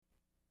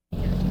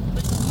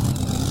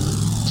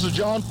This is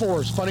John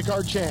Forrest, Funny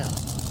Car Champ,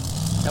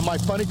 and my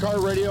Funny Car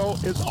Radio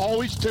is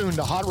always tuned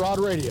to Hot Rod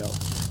Radio,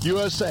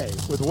 USA,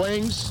 with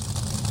Wings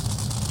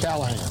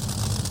Callahan,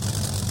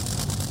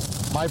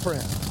 my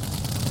friend.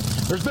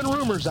 There's been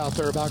rumors out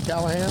there about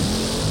Callahan.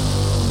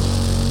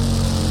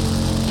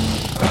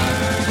 Burn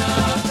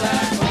up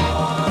that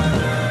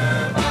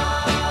corner.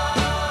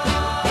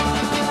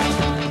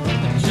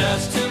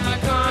 Just to my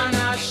car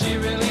now, she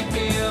really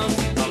feels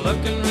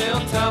looking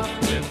real tough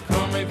with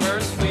chrome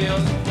reverse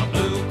wheels. My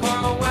blue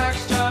coral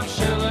wax job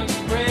sure looks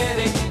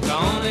pretty.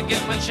 Gonna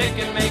get my chick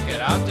and make it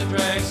out to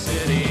Drag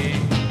City.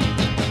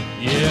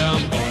 Yeah,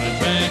 I'm going to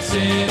Drag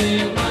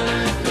City, run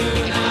her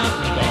through now.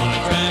 I'm going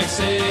to Drag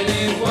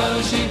City,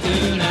 what'll she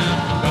do now?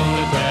 I'm going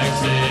to Drag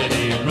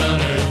City, run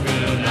her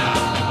through now.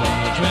 I'm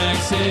going to Drag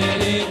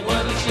City,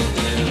 what'll she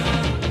do?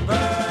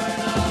 Burn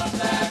up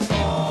that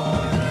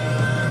corner.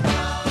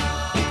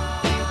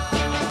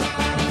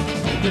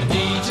 The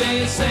DJ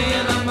is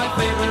saying I'm my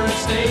favorite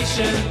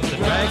station. The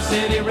Drag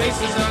City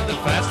races are the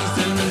fastest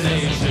in the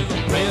nation.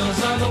 Rails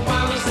are the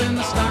wildest and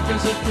the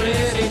stalkers are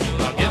pretty.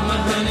 I'll get my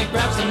honey,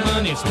 grab some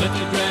money, split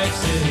the Drag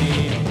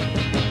City.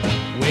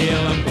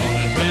 Well, I'm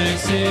going to Drag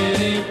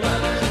City,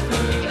 run her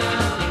through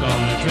now. I'm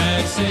going to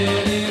Drag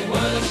City,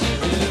 what'll she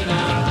do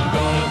now? I'm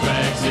going to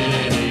Drag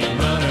City,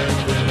 run her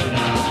through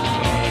now.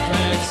 I'm going to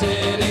Drag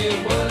City,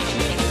 what'll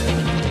she do?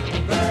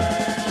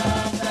 Burn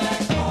up that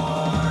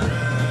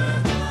corner.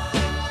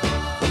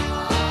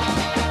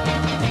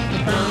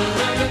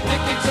 The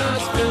thick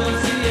exhaust fills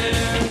the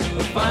air.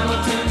 The final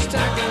tune's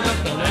tacking up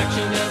an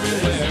action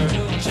everywhere.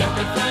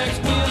 Checkered flags,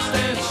 wheel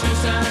stands, sure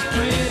sounds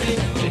pretty.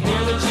 To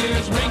hear the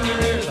cheers ring your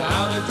ears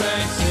out of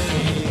Drag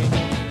City.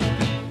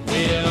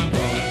 Well, I'm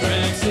going to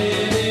Drag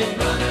City,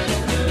 running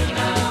through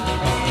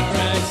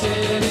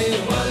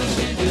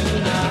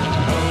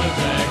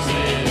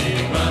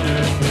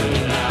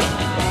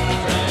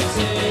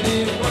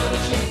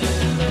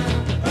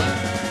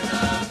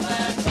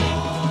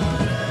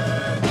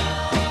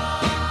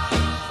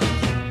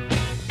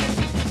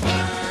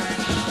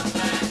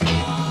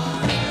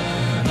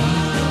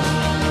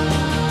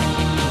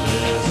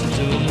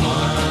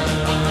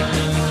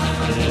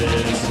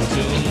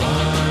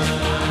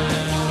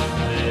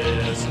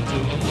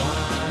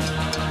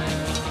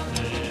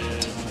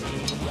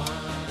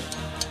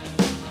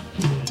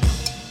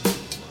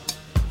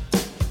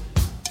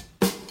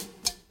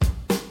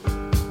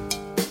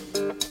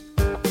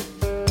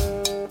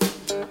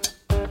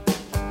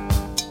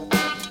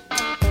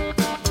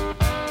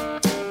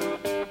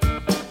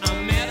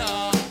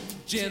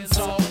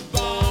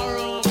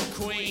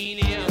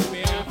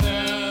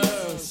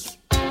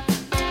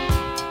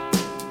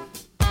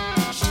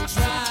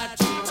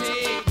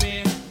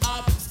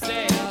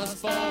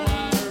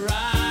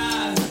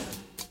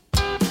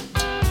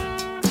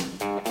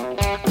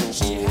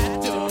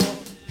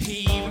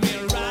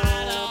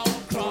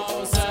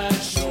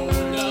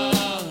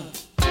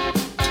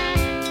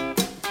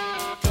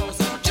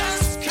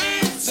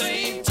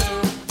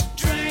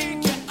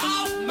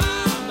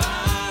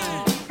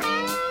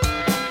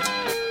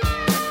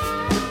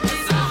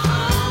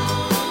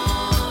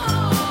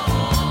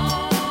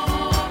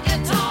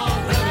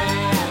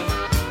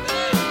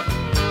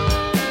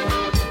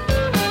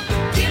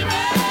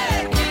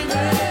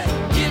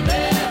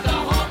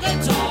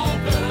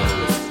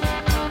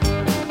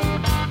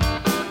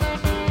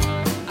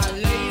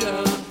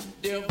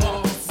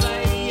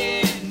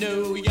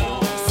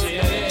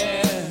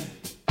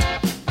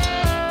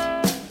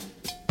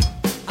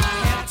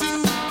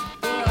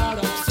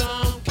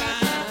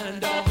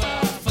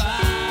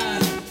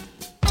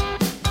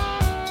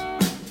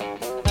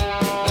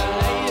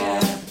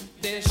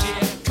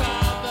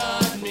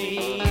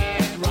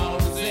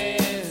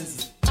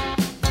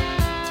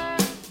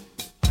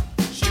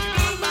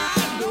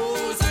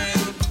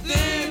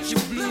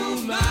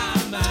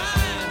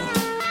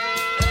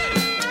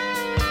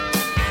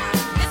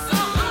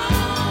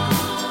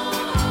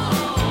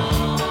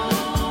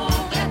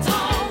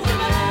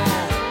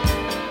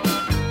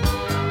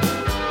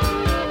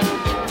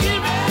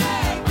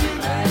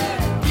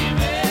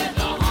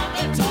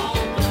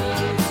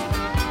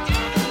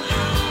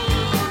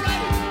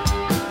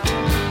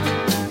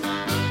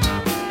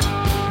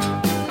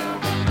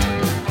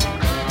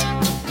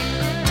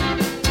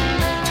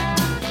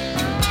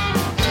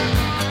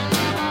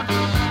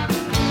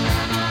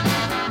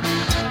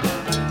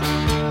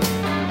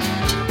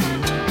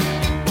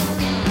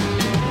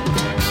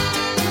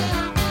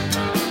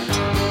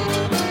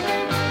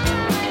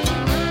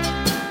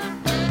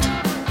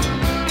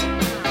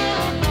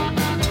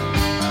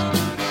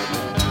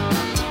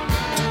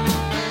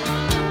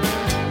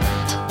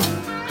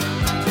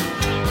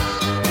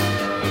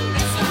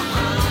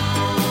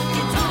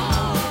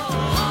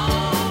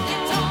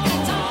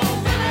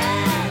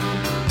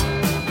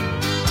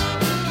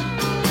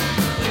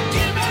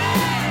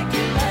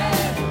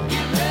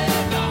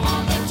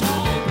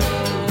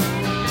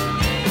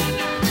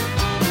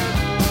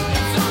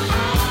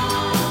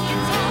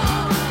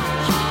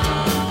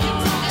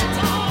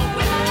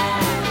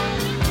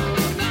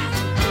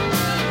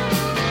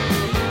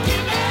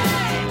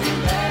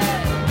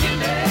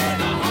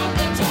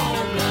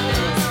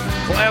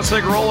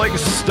classic Rolling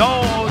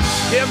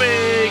Stones.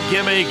 Gimme,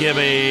 gimme,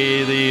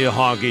 gimme the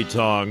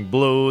honky-tonk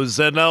blues.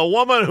 And a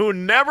woman who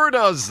never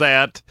does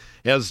that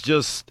has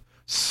just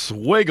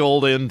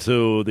swiggled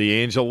into the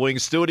Angel Wing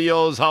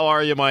Studios. How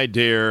are you, my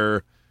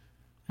dear?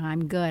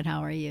 I'm good.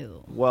 How are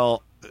you?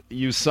 Well,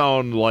 you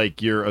sound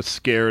like you're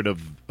scared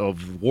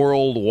of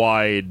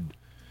worldwide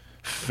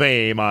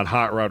fame on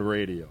Hot Rod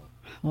Radio.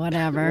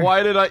 Whatever.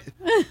 Why did I?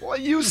 Well,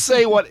 you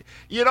say what?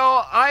 You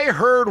know, I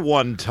heard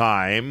one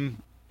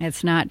time.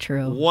 It's not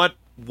true.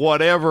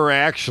 Whatever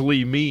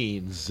actually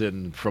means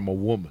from a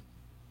woman.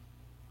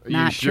 Are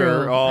not you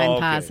sure? true. Oh, I'm okay.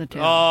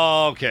 positive.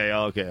 Oh, okay.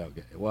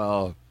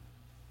 Well,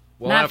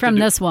 not from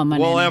this woman.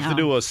 We'll anyhow. have to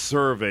do a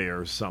survey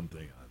or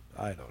something.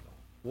 I don't know.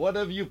 What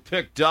have you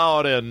picked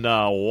out and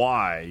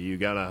why? You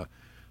got a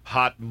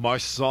hot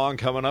mush song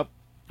coming up?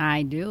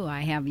 I do.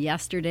 I have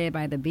Yesterday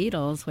by the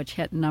Beatles, which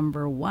hit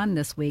number 1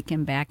 this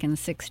weekend back in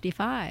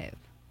 '65.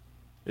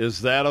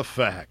 Is that a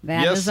fact?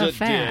 That yes, is a it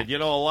fact. did. You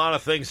know, a lot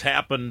of things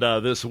happened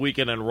this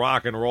weekend in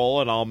rock and roll,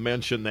 and I'll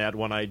mention that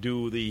when I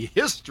do the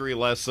history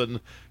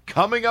lesson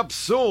coming up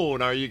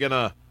soon. Are you going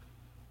to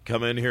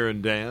come in here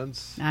and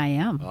dance? I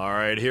am. All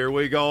right, here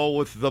we go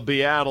with the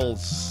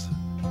Beatles.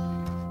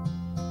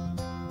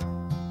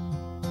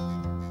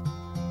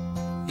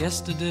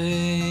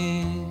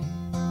 Yesterday,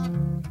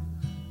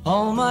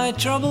 all my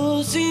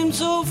troubles seem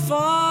so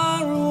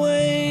far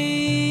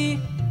away.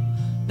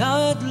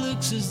 Now it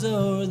looks as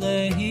though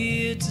they're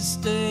here to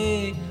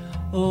stay.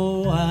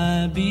 Oh,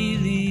 I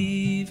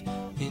believe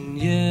in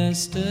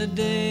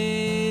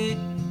yesterday.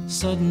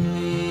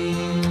 Suddenly,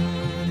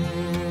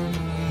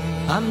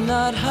 I'm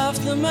not half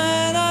the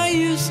man I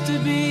used to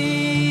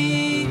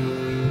be.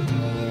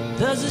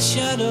 There's a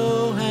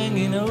shadow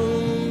hanging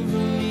over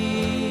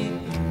me.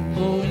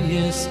 Oh,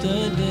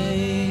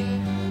 yesterday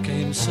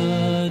came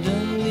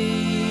suddenly.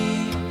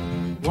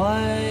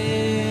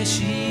 Why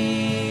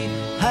she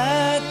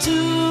had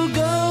to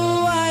go,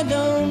 I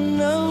don't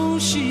know,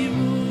 she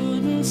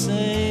wouldn't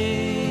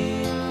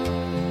say.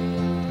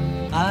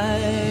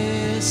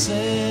 I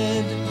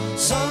said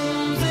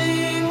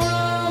something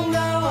wrong,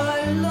 now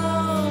I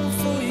long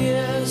for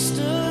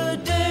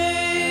yesterday.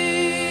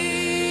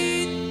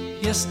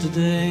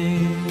 Yesterday,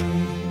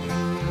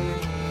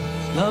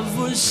 love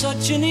was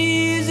such an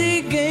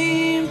easy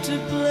game to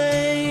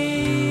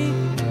play.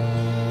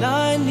 Now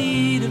I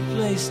need a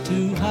place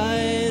to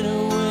hide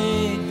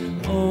away.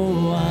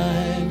 Oh,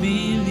 I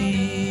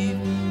believe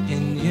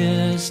in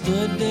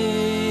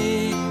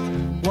yesterday.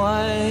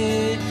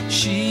 Why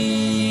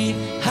she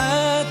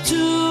had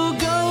to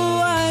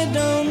go, I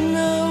don't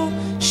know,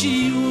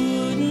 she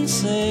wouldn't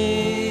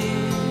say.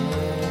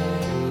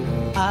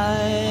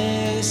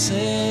 I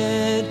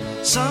said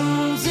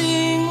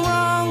something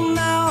wrong,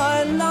 now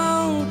I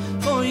long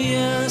for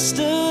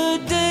yesterday.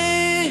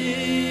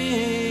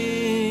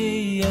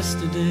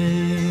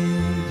 Yesterday,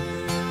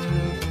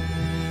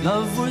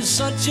 love was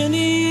such an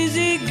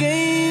easy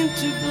game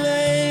to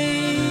play.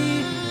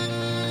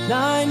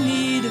 Now I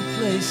need a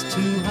place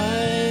to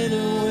hide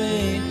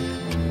away.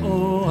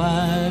 Oh,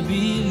 I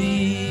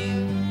believe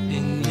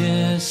in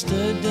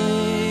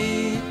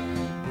yesterday.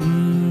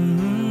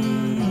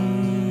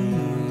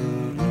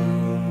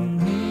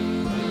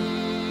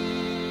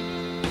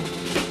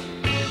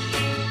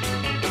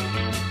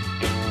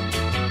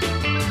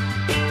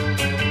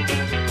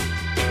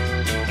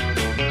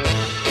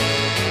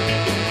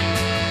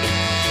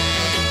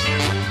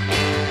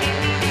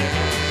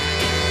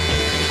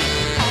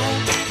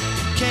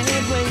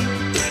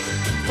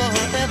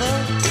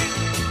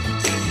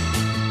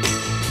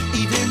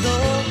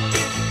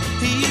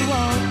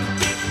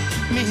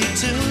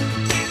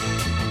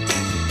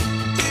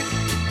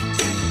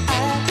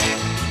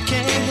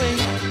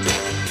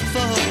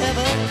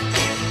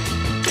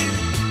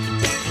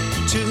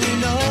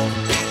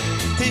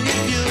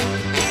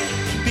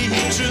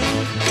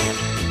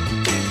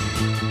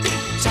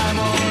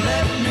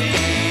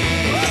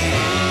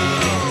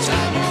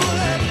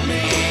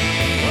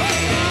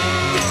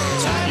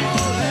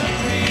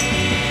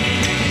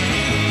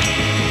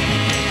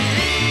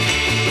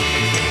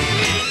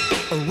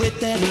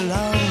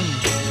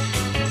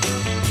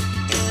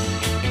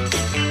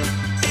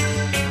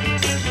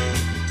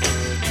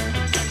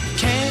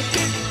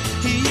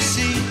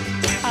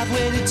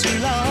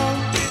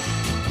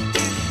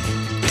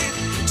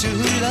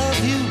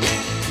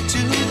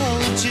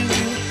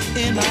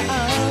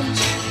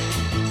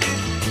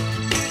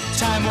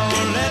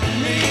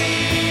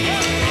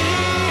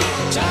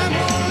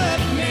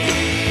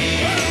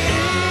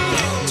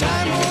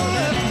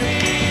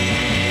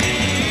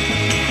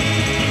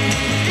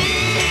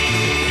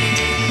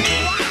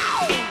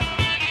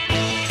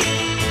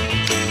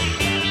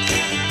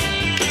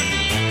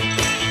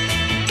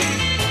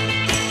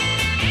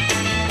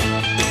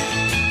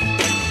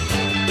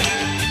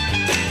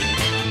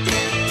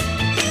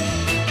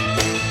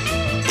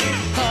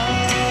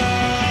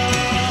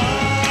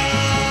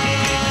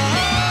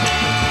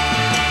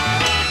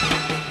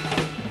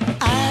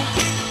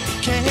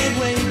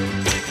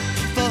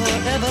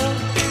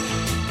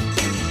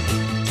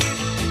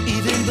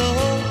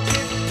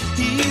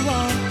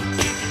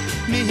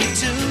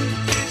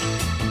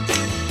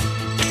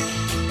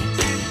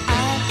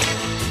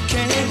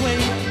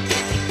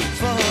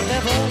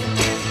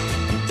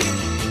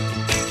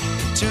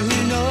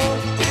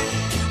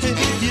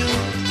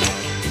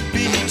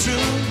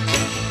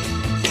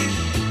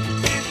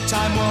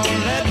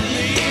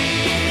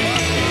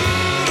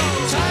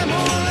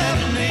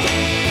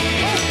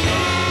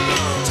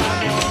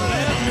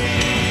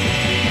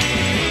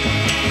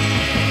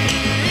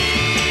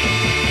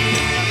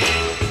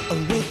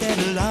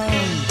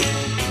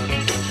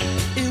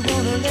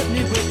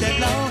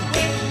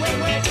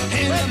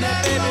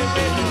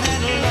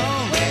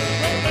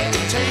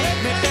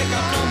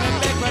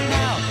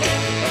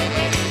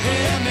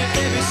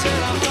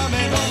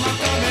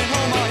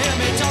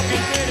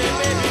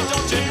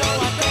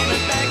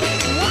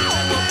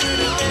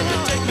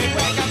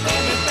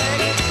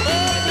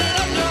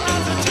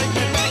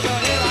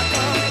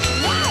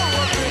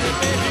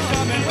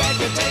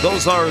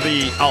 Those are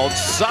the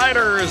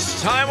Outsiders.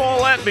 Time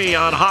won't let me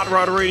on Hot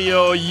Rod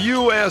Radio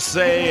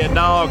USA. And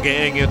now,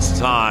 gang, it's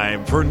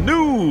time for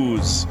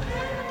news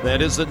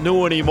that isn't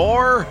new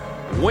anymore.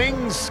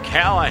 Wings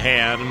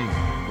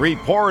Callahan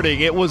reporting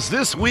it was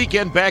this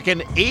weekend back in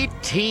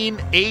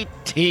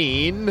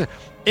 1818.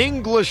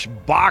 English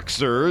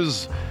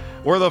boxers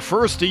were the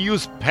first to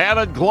use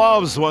padded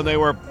gloves when they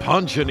were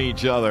punching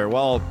each other.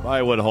 Well,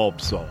 I would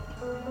hope so.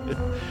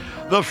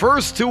 The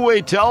first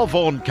two-way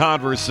telephone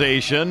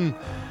conversation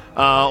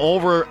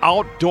over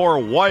outdoor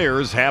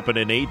wires happened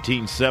in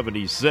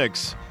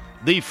 1876.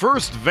 The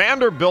first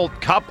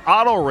Vanderbilt Cup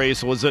auto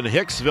race was in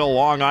Hicksville,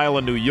 Long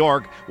Island, New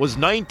York, was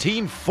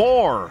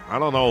 1904. I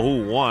don't know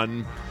who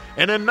won.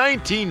 And in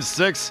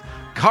 1906,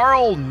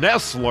 Carl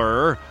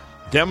Nessler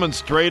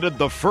demonstrated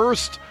the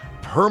first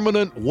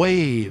permanent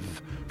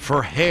wave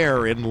for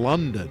hair in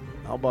London.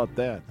 How about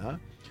that, huh?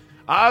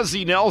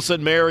 Ozzie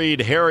Nelson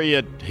married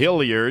Harriet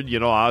Hilliard,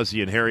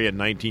 Ozzie and Harriet in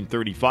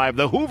 1935.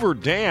 The Hoover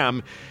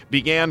Dam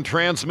began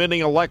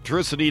transmitting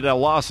electricity to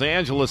Los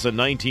Angeles in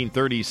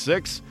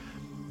 1936.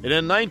 And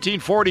in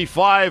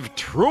 1945,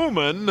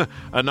 Truman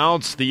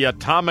announced the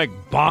atomic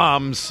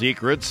bomb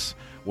secrets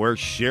were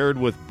shared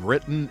with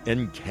Britain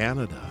and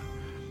Canada.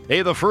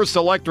 Hey, the first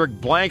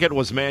electric blanket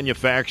was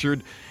manufactured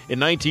in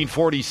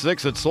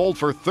 1946. It sold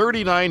for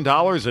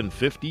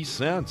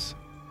 $39.50.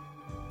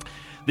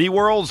 The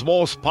world's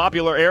most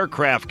popular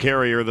aircraft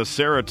carrier, the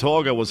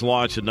Saratoga, was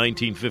launched in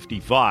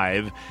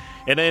 1955.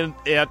 And then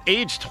at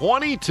age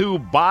 22,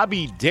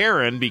 Bobby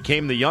Darin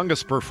became the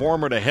youngest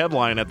performer to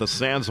headline at the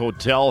Sands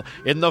Hotel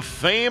in the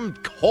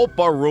famed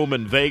Copa Room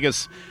in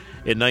Vegas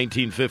in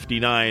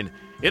 1959.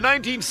 In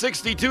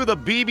 1962, the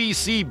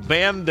BBC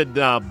banded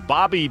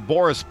Bobby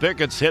Boris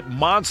Pickett's hit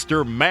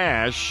Monster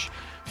Mash,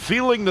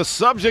 feeling the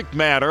subject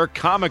matter,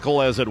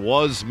 comical as it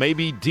was, may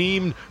be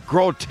deemed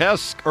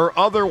grotesque or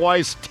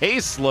otherwise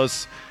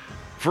tasteless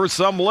for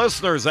some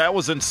listeners. That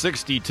was in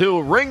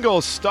 62. Ringo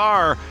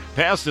Starr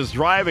passed his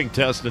driving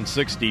test in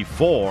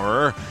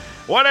 64.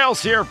 What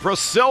else here?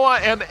 Priscilla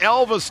and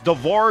Elvis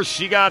divorced.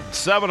 She got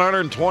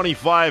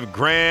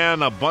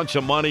 $725,000, a bunch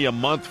of money a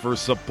month for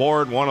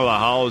support, one of the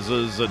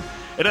houses. And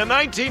in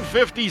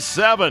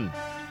 1957,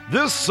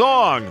 this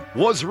song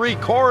was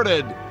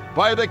recorded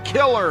by the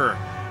Killer,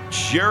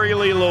 Jerry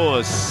Lee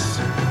Lewis.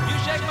 You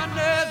shake my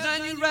nerves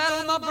and you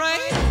rattle my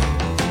brain.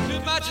 Too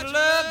much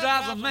love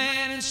drives a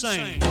man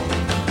insane.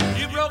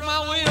 You broke my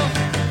will,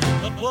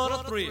 but what a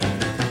thrill.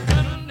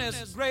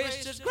 Goodness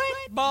gracious,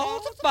 great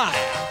balls of fire.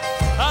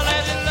 I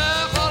let you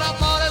love what I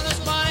thought it was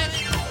funny.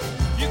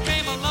 You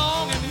came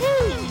along and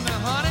woo, now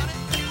honey,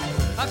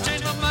 I've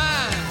changed my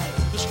mind.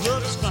 This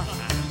love is fine.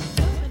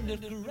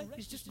 Goodness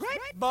gracious,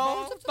 great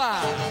balls of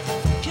fire.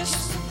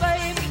 Kisses,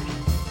 baby.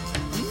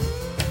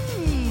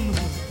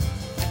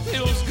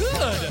 Feels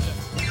good.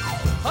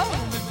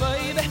 Hold me,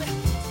 baby.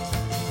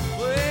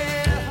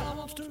 Well, I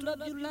want to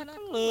love you like I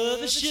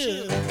love a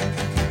should.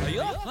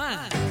 You're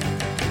fine,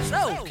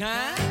 so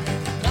kind.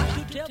 Got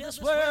to tell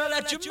this world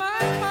that you're mine.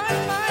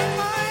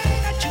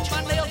 I chew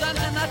my nails down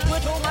and I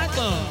twiddle my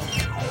thumb.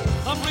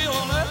 I'm real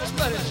nervous,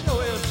 but it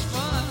sure is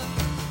fun.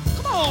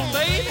 Come on,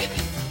 baby.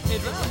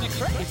 It drives me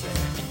crazy.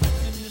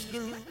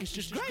 It's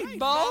just great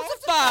balls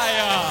of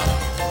fire.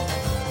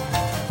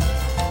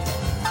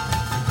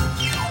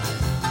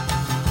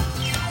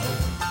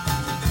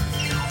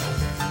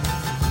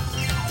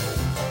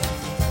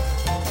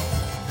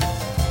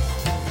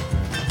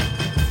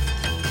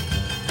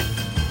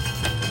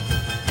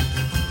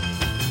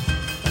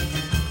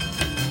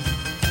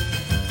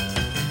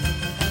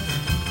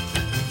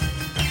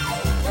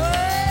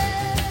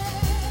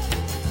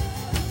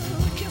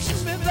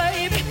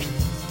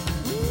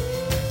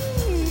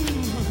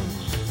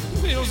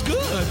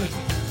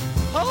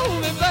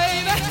 Hold me,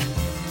 baby.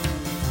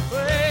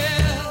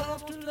 Well, I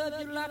want to love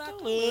you like I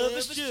love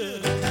is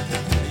should.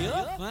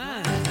 You're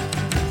fine,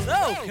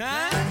 so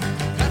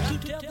kind. Got to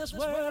tell this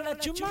world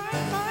that you're mine.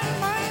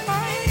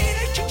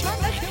 That you're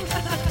my nail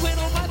and I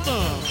twiddle my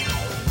thumb.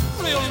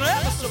 Real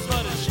nervous,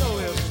 but it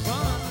sure is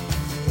fun.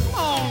 Come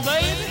on,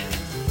 baby,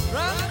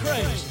 drive me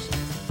crazy.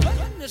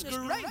 Goodness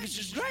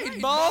gracious,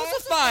 great balls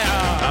of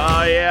fire.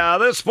 Oh, yeah.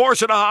 This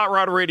portion of Hot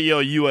Rod Radio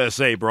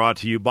USA brought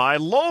to you by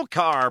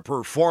Lokar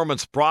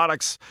Performance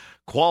Products.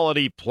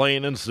 Quality,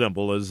 plain and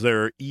simple, is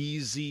their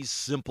easy,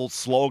 simple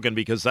slogan,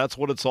 because that's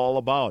what it's all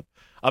about.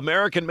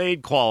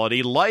 American-made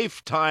quality,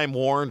 lifetime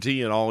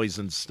warranty, and always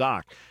in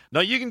stock.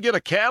 Now, you can get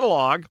a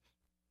catalog a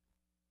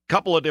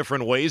couple of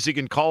different ways. You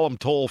can call them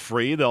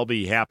toll-free. They'll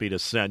be happy to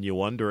send you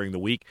one during the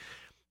week.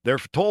 Their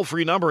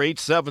toll-free number,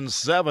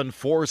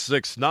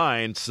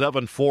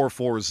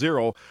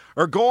 877-469-7440,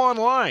 or go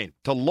online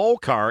to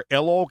Lokar,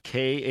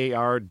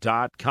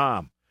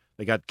 LOKAR.com.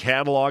 They got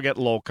catalog at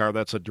Lokar.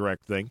 That's a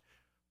direct thing.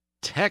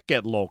 Tech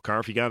at Lokar,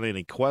 if you got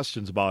any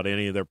questions about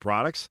any of their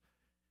products.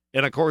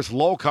 And, of course,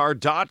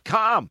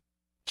 Lokar.com.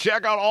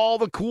 Check out all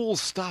the cool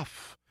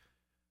stuff.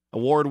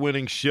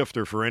 Award-winning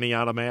shifter for any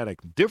automatic.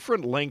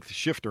 Different length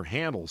shifter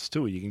handles,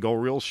 too. You can go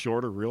real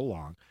short or real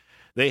long.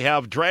 They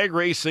have drag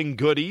racing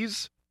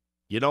goodies.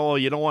 You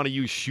don't want to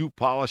use shoe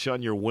polish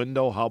on your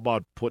window. How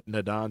about putting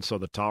it on so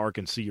the tower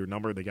can see your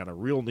number? They got a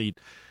real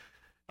neat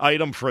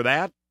item for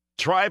that.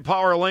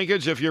 Tri-power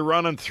linkage if you're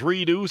running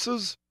 3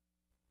 deuces.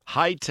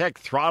 High-tech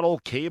throttle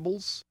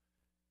cables.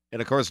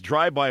 And, of course,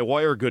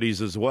 drive-by-wire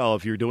goodies as well.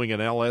 If you're doing an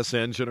LS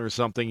engine or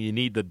something, you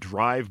need the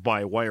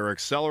drive-by-wire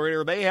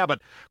accelerator. They have it.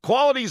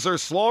 Quality's their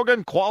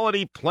slogan.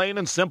 Quality, plain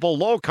and simple.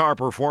 Low-car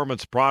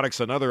performance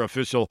products, another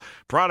official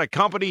product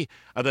company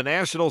of the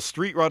National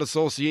Street Rod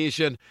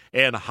Association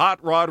and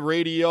Hot Rod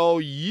Radio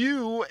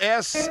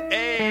USA.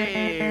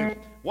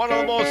 One of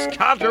the most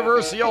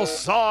controversial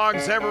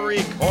songs ever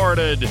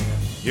recorded.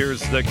 Here's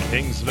the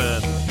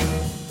Kingsmen.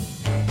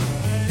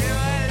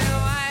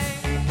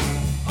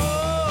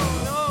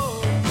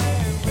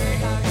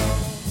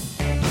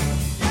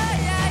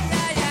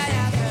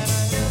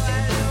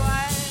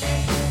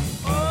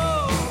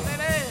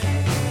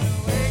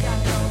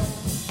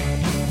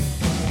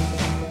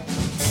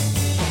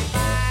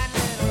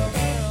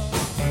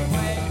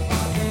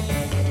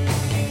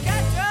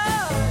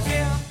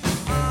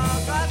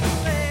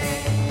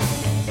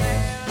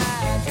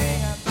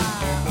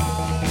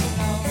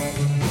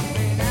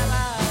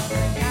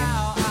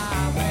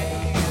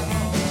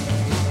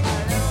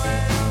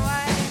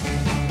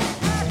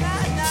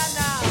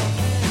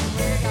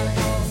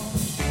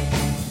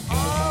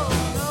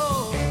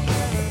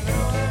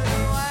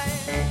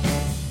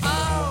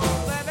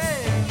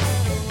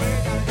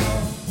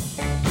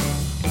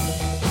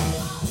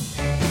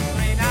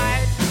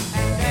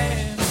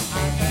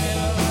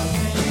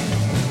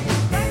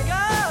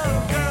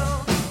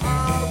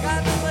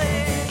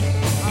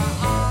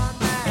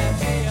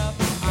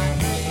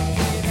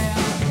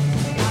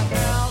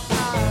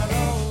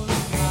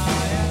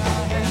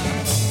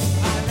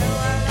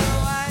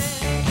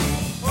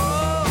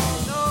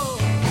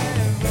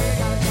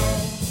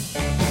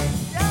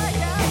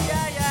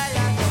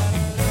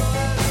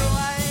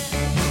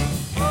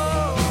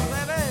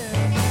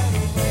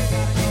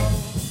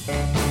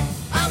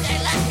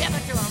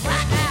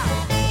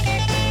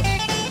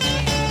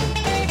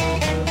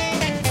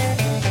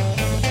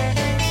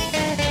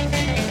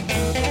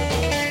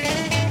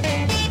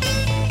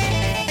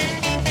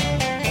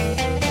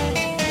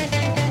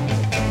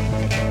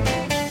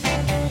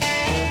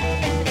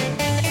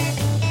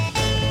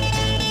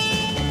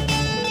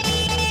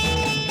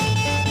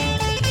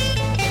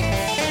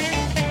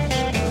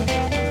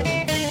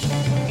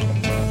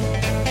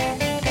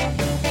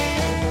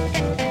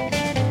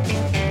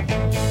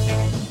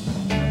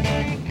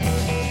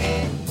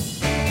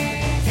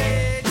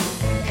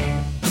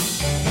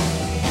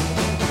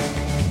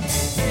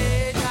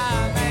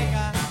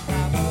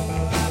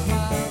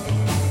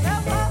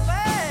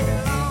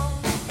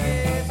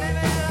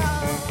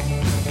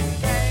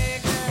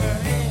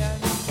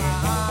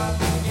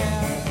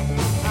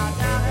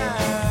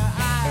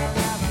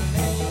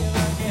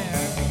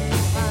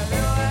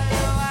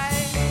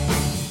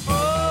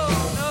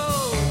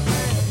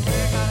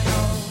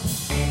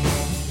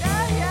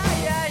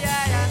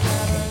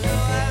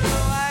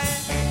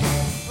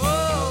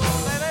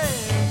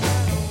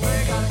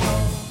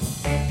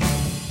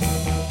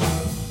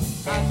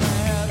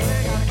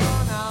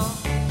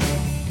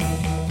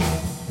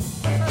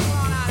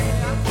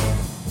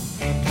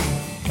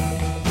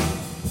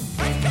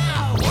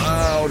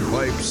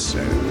 Pipes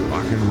and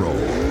rock and roll.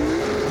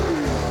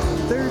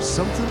 There's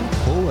something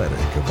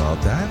poetic about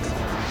that.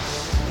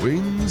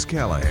 Wings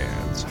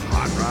Callahan's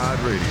Hot Rod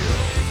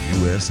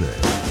Radio USA.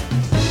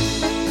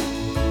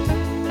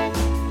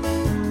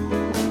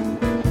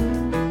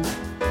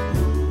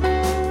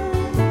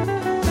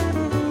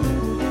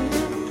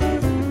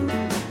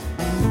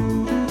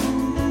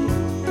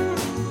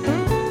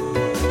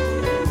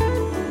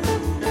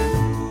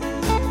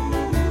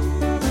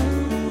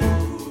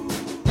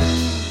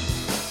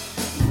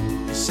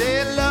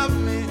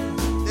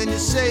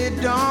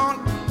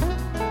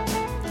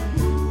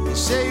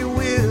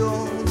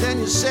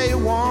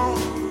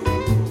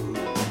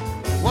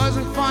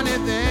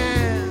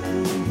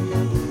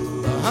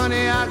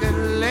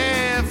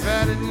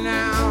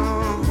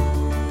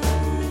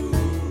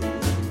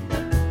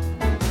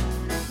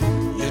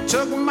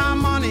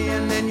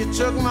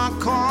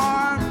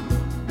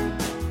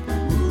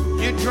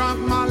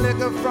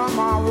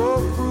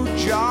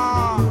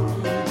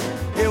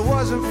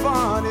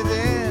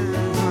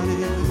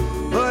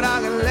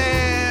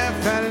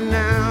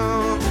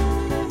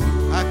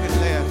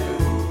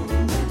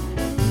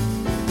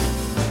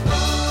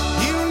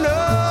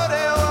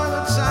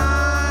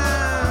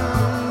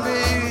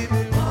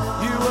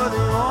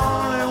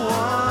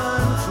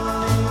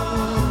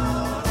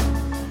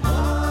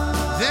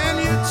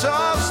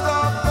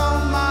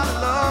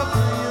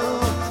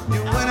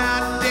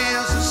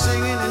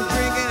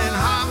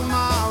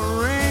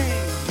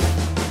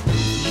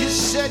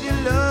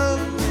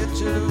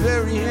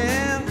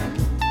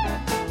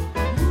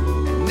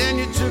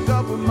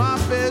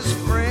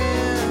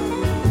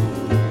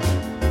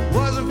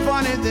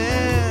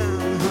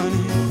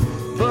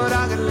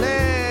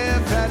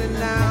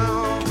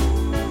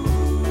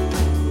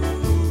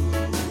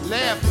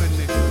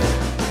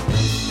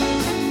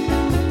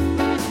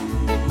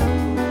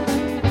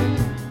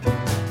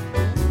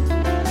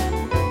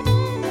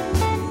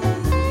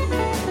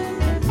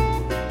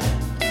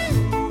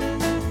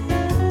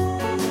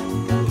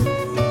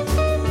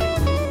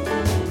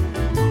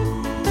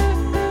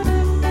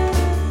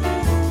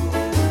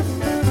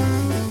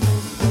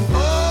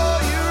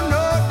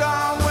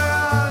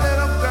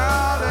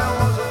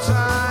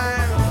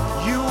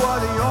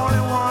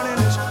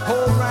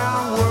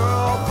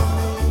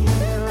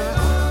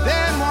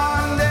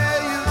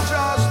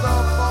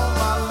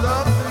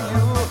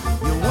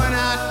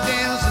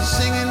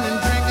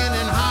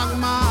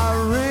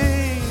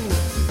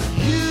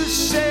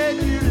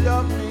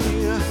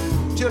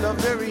 till the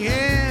very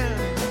end.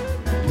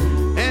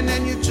 And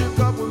then you took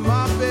up with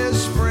my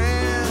best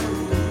friend.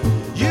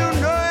 You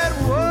know it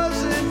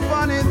wasn't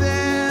funny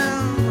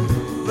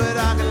then, but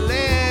I can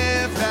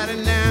laugh at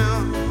it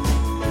now.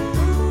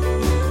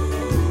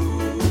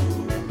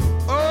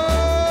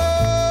 Oh,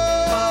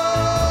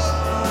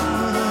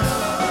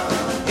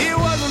 it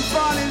wasn't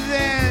funny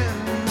then,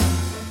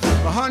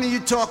 but honey, you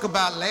talk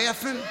about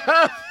laughing.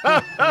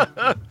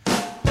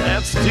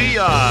 That's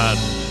Dion.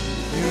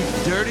 You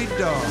dirty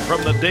dog.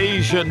 From the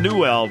Deja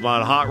New album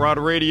on Hot Rod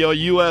Radio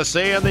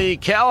USA. And the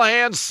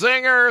Callahan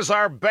Singers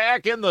are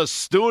back in the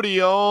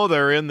studio.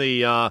 They're in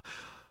the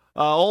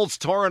Olds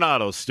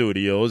Toronado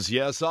studios.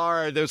 Yes, all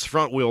right, there's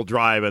front-wheel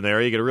drive in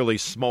there. You can really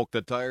smoke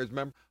the tires,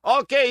 remember?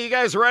 Okay, you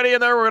guys ready in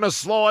there? We're going to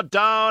slow it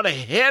down.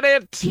 Hit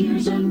it.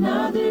 Here's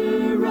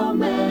another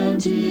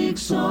romantic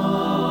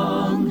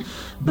song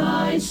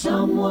by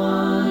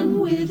someone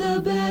with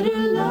a better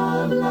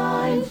love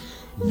life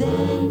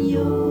than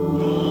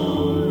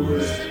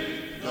yours.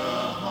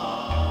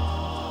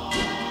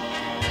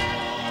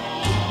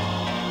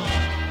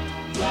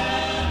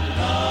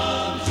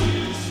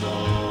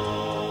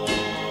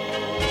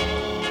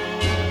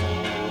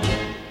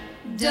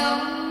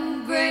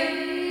 Don't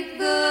break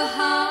the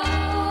heart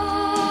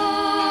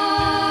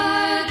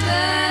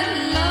that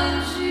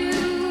loves you.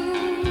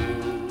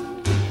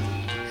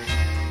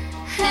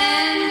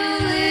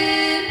 Handle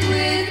it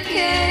with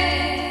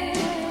care.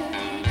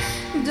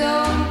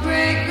 Don't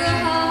break the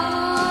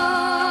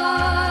heart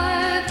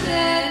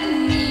that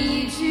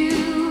needs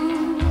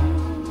you.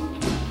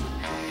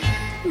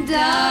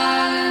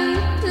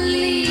 Darling,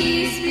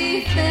 please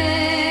be fair.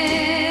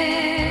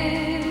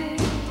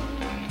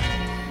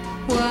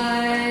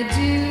 Why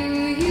do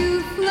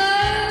you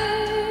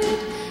flirt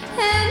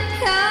and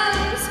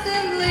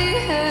constantly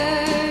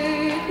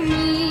hurt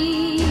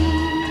me?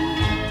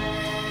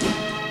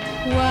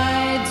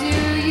 Why do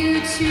you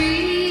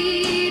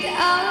treat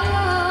our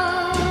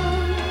love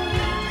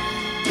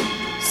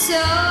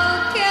so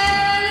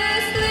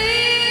carelessly?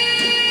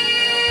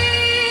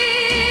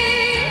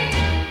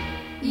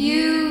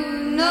 You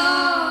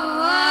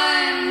know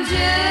I'm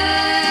jealous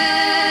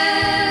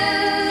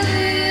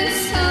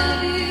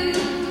of you.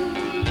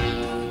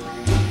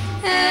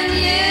 And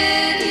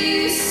yet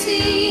you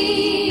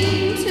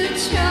seem to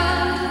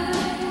try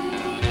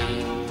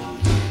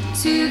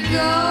to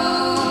go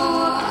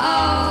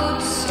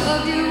out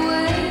of your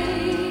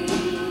way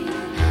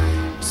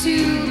to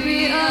be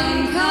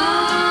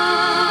unkind.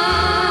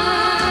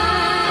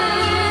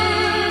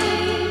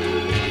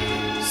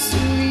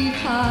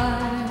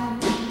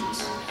 Sweetheart,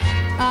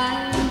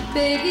 I'm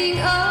begging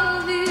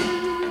of you.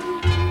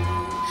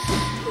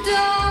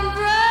 Don't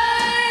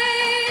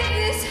break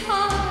this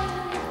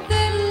heart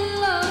that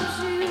loves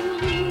you.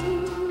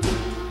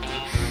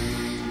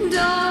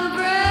 Don't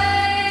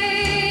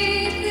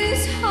break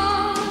this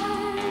heart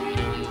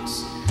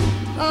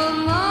of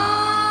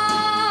mine.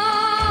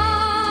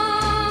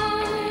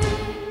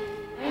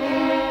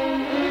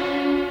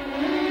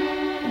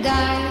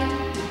 Darling,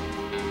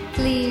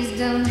 please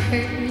don't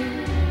hurt me.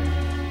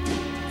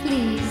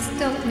 Please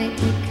don't make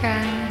me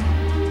cry.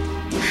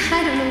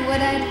 I don't know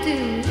what I'd do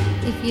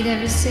if you'd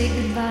ever say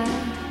goodbye.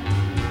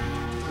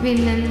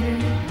 Remember,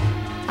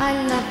 I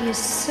love you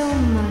so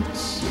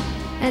much,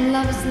 and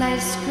love is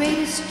life's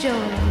greatest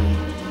joy.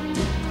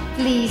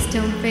 Please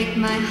don't break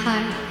my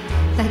heart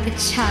like a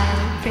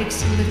child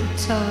breaks a little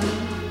toy.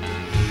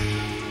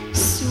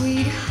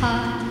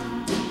 Sweetheart,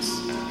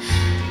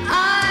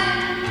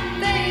 I'm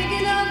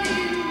begging of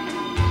you.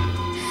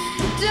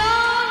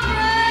 Don't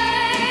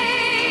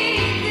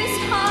break this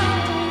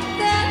heart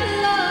that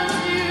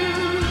loves you.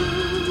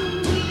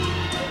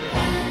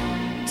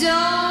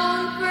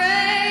 Don't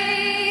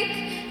break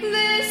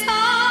this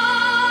heart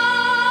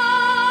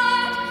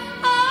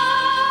of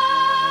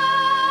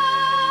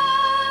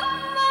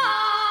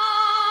mine.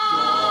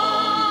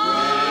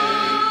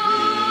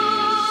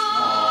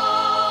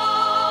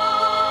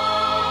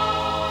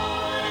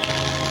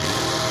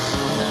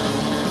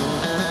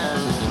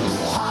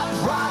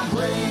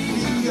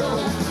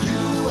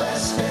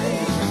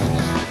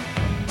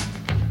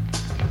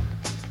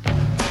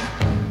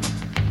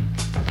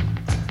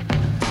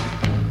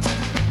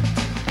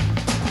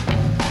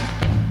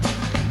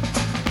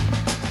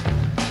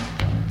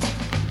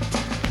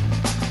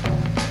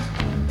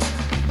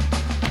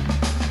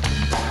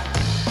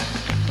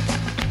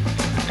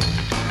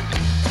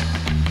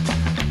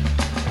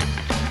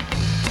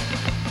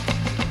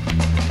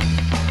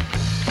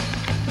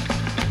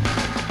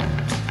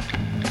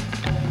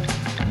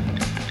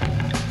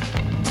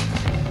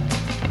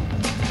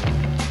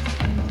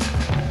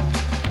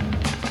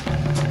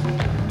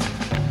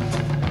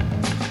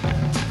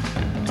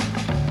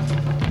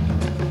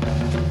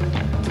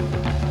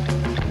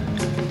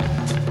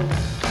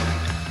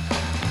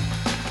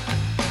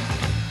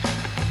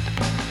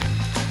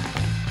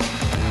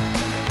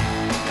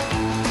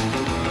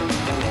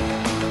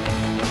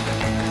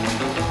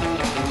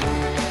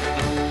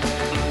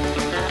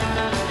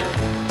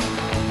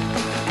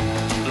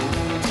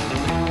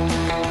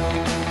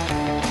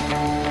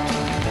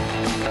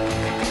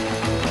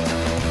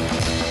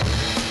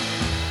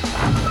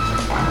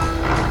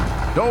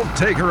 Don't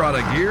take her out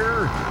of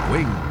gear.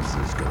 Wings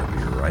is going to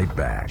be right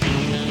back.